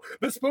hole.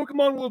 This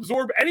Pokemon will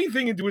absorb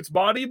anything into its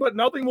body, but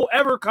nothing will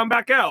ever come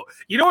back out.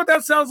 You know what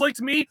that sounds like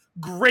to me?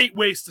 Great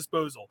waste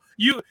disposal.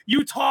 You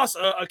toss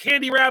a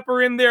candy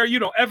wrapper in there, you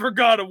don't ever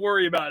gotta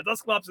worry about it.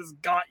 Dusclops has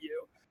got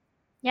you.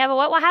 Yeah, but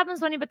what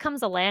happens when he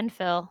becomes a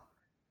landfill?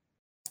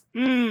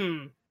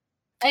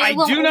 I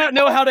do not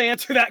know how to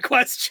answer that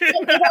question.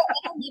 It'll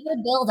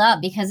never build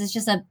up because it's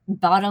just a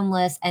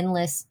bottomless,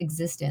 endless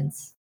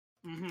existence.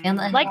 Mhm. And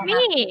then- Like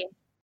me.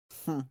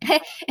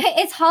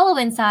 It's hollow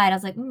inside. I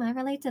was like, I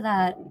relate to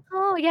that.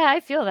 Oh, yeah, I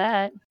feel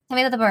that. Tell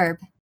me about the burb.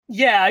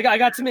 Yeah, I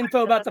got some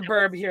info about the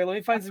burb here. Let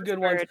me find some good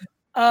ones.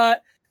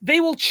 They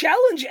will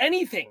challenge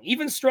anything,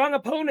 even strong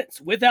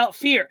opponents, without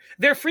fear.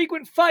 Their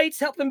frequent fights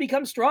help them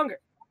become stronger.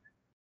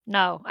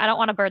 No, I don't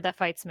want a bird that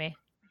fights me.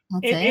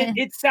 That's it.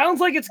 It sounds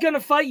like it's going to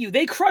fight you.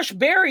 They crush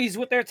berries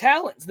with their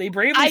talons. They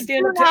bravely I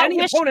stand do up to not any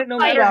wish opponent, to no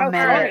fight matter a how strong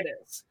bird. it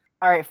is.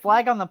 All right,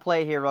 flag on the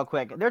play here real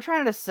quick. They're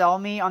trying to sell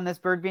me on this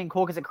bird being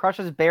cool because it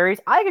crushes berries.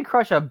 I could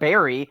crush a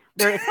berry.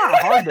 It's not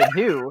hard to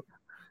do.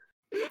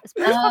 It's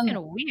fucking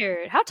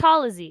weird. How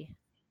tall is he?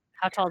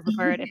 How tall is the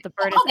bird? If the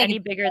bird is any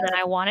bigger than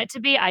I want it to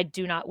be, I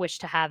do not wish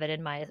to have it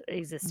in my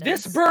existence.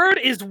 This bird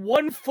is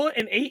 1 foot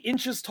and 8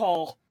 inches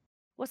tall.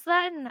 What's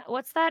that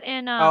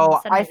in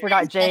I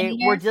forgot, Jay.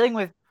 We're dealing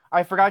with.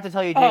 I forgot to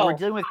tell you, Jay. We're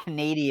dealing with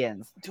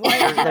Canadians.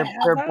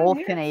 They're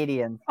both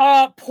Canadians.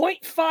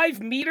 0.5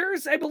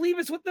 meters, I believe,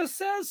 is what this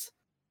says.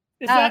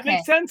 Does that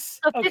make sense?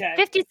 So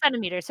 50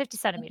 centimeters. 50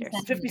 centimeters.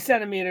 50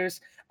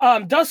 centimeters.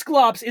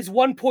 Dusclops is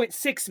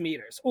 1.6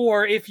 meters,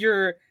 or if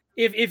you're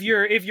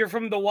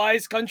from the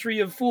wise country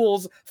of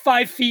fools,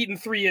 5 feet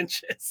and 3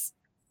 inches.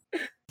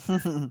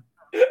 That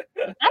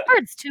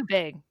bird's too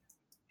big.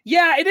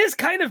 Yeah, it is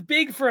kind of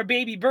big for a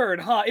baby bird,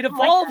 huh? It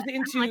evolved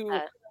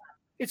into.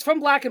 It's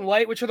from Black and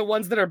White, which are the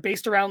ones that are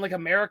based around like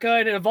America,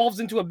 and it evolves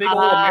into a big old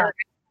American.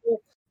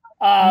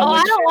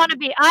 I don't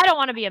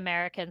want to be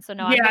American, so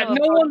no. Yeah,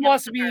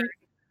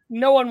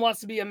 no one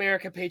wants to be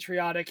America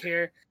patriotic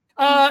here.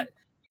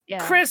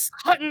 Chris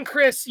Hutton,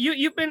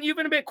 you've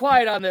been a bit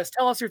quiet on this.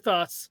 Tell us your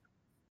thoughts.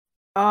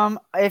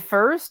 At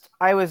first,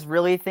 I was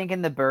really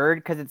thinking the bird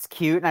because it's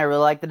cute and I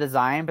really like the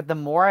design. But the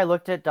more I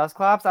looked at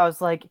Dusclops, I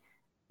was like,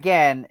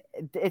 again,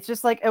 it's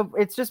just like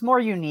it's just more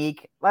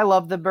unique. I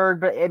love the bird,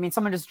 but I mean,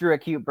 someone just drew a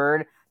cute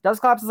bird.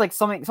 Dusclops is like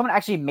someone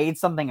actually made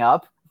something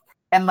up,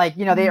 and like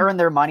they earned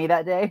their money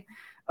that day.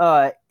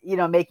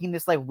 Making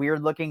this like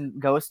weird looking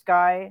ghost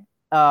guy.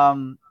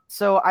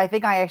 So I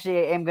think I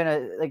actually am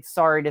gonna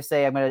sorry to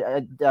say I'm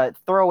gonna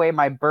throw away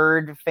my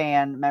bird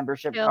fan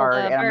membership card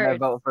and I'm gonna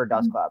vote for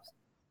Dusclops.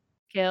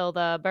 Kill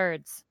the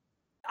birds.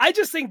 I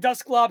just think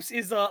Dusclops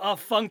is a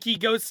funky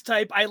ghost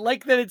type. I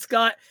like that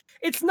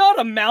it's not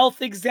a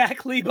mouth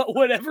exactly, but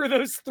whatever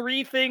those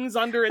 3 things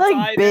under its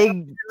eye.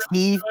 Big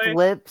teeth,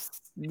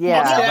 lips.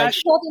 Yeah.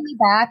 What's holding me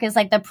back is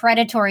like the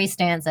predatory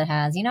stance it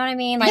has. You know what I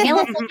mean? Like it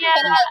looks like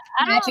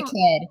a magic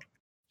kid.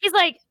 He's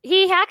like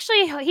he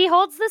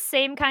holds the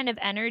same kind of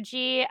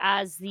energy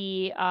as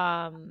the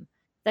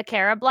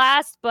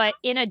Carablast, but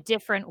in a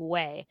different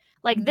way.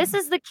 Like this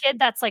is the kid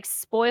that's like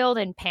spoiled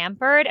and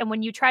pampered, and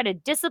when you try to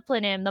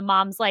discipline him, the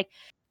mom's like,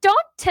 "Don't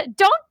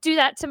do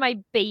that to my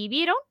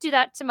baby. Don't do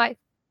that to my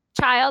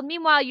child."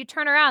 Meanwhile, you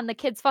turn around, the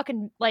kid's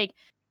fucking like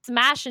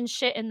smashing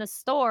shit in the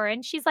store,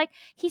 and she's like,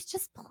 "He's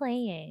just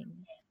playing."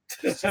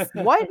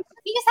 What?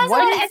 He just has a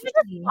lot of Just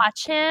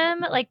watch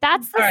him. Like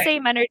that's the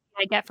same energy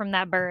I get from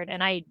that bird,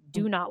 and I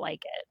do not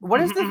like it.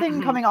 What is the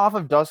thing coming off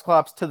of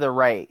Dusclops to the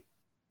right?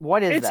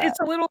 What is that? It's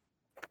a little.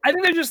 I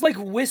think they're just like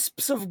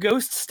wisps of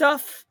ghost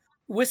stuff.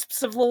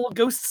 Wisps of little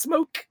ghost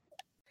smoke.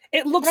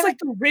 It looks like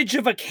the ridge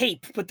of a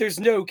cape, but there's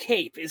no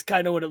cape, is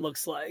kind of what it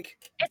looks like.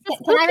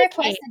 Can I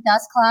replace the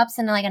Dusclops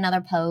in like another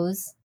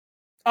pose?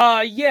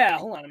 Yeah,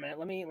 hold on a minute.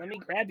 Let me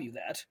grab you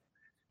that.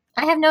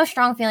 I have no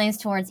strong feelings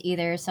towards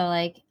either, so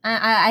like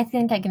I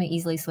think I can be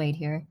easily swayed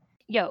here.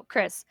 Yo,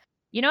 Chris,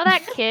 you know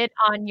that kid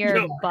on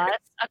your bus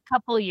a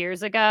couple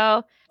years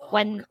ago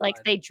when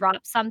they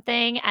dropped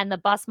something and the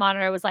bus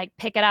monitor was like,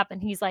 "Pick it up,"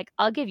 and he's like,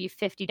 "I'll give you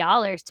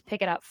 $50 to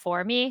pick it up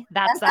for me."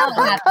 That's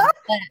awesome.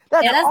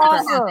 That's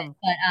awesome.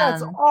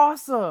 That's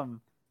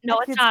awesome. No,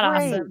 it's not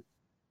great. Awesome.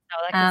 No,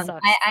 that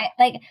sucks. I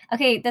like.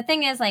 Okay, the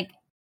thing is like.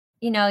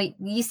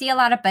 You see a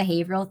lot of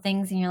behavioral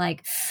things and you're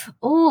like,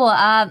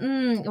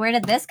 where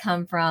did this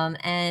come from?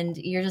 And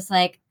you're just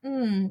like,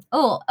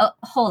 hold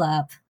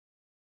up.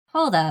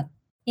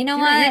 You know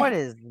what? What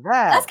is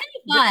that? That's kind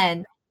of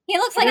fun. He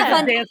looks like a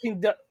fun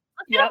dancing. Okay,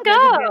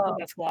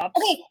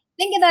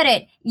 think about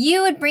it.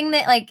 You would bring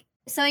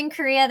so in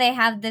Korea they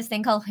have this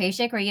thing called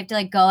haeshik where you have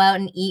to go out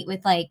and eat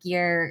with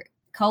your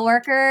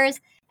coworkers.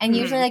 And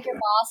usually, your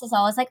boss is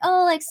always like,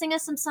 "Oh, sing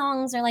us some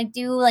songs or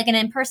do an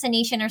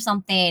impersonation or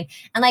something."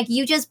 And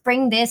you just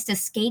bring this to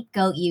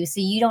scapegoat you, so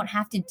you don't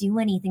have to do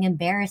anything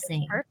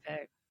embarrassing.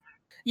 Perfect.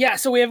 Yeah,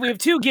 so we have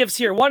 2 gifts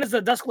here. One is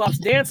the Dusclops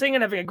dancing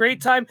and having a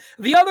great time.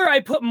 The other I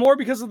put more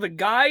because of the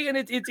guy, and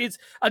it's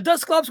a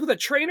Dusclops with a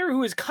trainer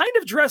who is kind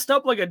of dressed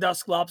up like a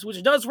Dusclops,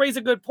 which does raise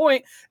a good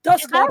point.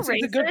 Dusclops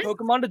is a good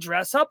Pokemon to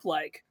dress up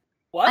like.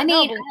 What? I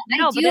mean,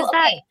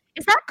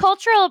 Is that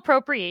cultural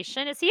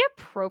appropriation? Is he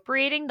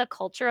appropriating the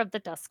culture of the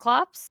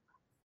Dusclops?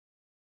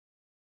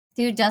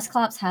 Do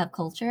Dusclops have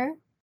culture?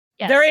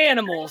 Yes. They're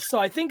animals, so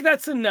I think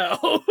that's a no.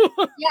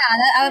 Yeah,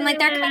 I'm they're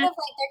kind of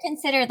they're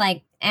considered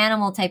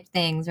animal type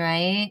things,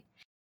 right?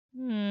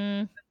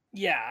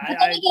 Yeah,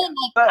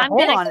 I'm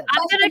gonna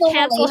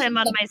cancel him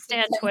on my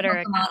Stan Twitter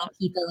account.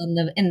 People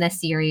in this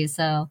series,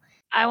 so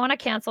I want to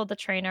cancel the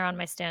trainer on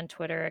my Stan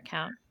Twitter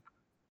account.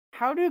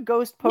 How do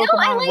ghost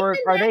Pokemon work?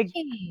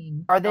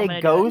 Are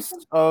they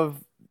ghosts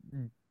of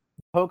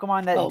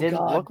Pokemon that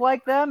didn't look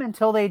like them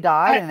until they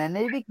died and then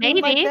they became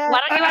like that?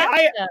 Why don't you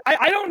ask them?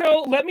 I don't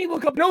know. Let me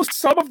look up. No,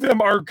 some of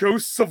them are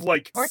ghosts of or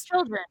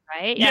children,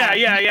 right?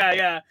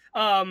 Yeah.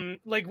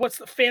 What's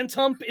the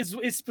Phantom is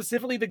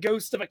specifically the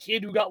ghost of a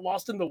kid who got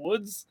lost in the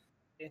woods.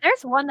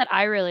 There's one that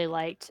I really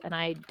liked, and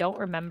I don't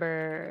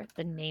remember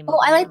the name. Oh,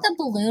 I like the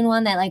balloon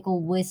one that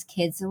will whisk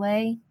kids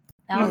away.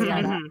 That was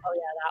that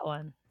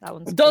one. That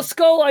one's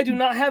Duskull, cool. I do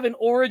not have an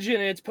origin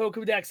in its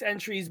Pokedex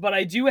entries, but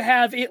I do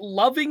have it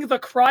loving the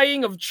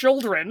crying of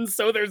children,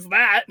 so there's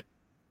that.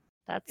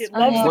 That's It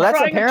loves Okay. the Well, that's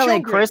crying of apparently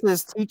children.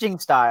 Chris's teaching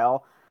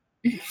style.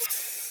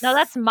 no,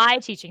 that's my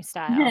teaching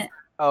style.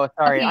 Oh,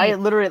 sorry. Okay. I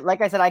literally,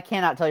 like I said, I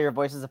cannot tell your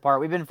voices apart.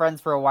 We've been friends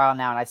for a while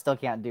now, and I still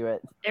can't do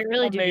it. It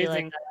really do be like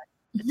Amazing.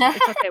 that.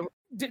 It's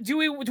okay. Do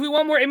we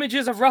want more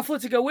images of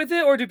Rufflet to go with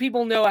it, or do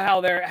people know how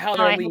they're No,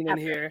 I hate leaning that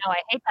here? No,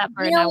 I hate that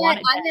bird. You and I know want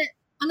what? it.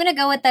 I'm gonna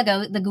go with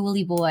the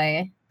Ghoulie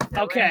boy.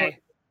 Okay.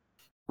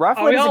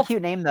 Rufflet we is all- a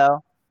cute name,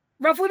 though.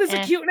 Rufflet is a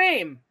Eh. cute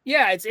name.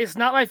 Yeah, it's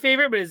not my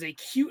favorite, but it's a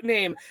cute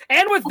name.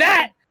 And with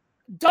that,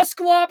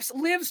 Dusclops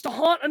lives to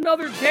haunt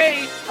another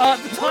day.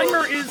 The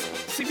timer is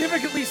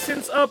significantly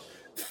since up.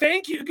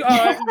 Thank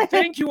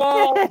you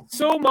all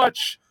so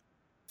much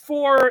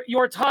for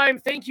your time.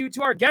 Thank you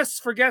to our guests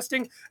for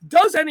guesting.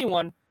 Does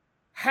anyone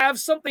have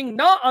something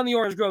not on the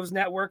Orange Groves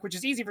network, which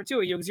is easy for two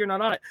of you because you're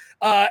not on it,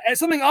 and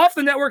something off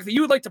the network that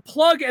you would like to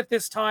plug at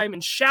this time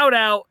and shout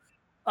out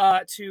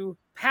to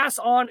pass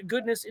on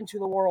goodness into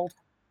the world?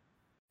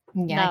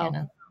 Yeah, I No. don't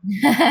know.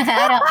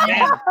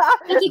 I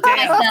Damn, keep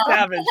damn, myself.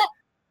 savage.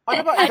 What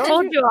about, I don't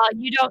told you- you all,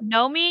 you don't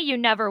know me, you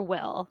never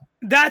will.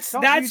 That's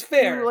don't you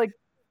fair. two, like,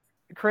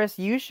 Chris,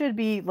 you should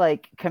be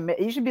like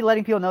you should be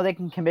letting people know they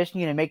can commission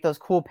you to make those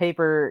cool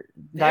paper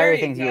diary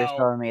you things you were go.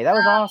 showing me. That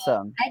was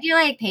awesome. I do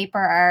like paper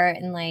art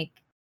and like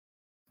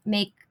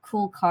make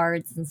cool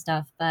cards and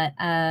stuff, but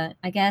I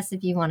guess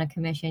if you want a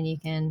commission, you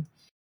can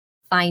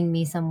find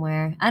me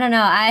somewhere. I don't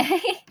know.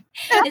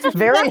 It's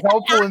Very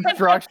helpful Find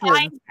instructions.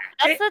 her.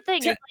 That's the thing.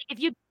 It's like if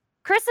you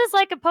Chris is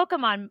like a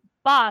Pokemon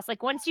boss.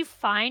 Like once you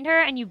find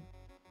her and you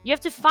have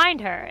to find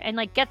her and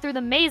like get through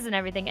the maze and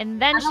everything,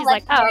 and then I'm a she's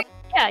like, oh legendary-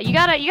 yeah, you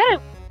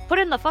gotta put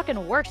in the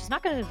fucking work. She's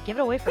not gonna give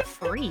it away for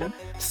free.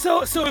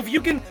 So if you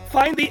can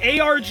find the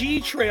ARG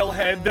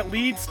trailhead that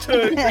leads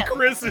to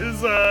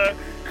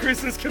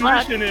Chris's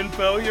commission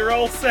info, you're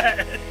all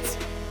set.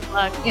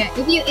 Look, Yeah,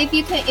 if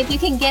you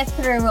can get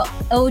through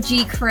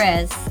OG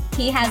Chris,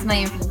 he has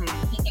my information.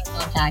 He can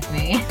contact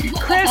me.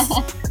 Chris,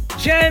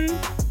 Jen,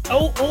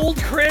 old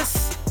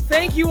Chris,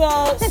 thank you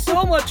all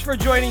so much for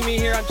joining me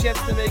here on Chance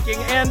the Making.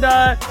 And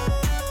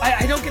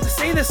I don't get to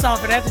say this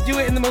often. I have to do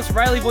it in the most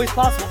Riley voice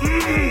possible.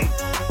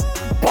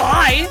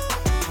 Bye.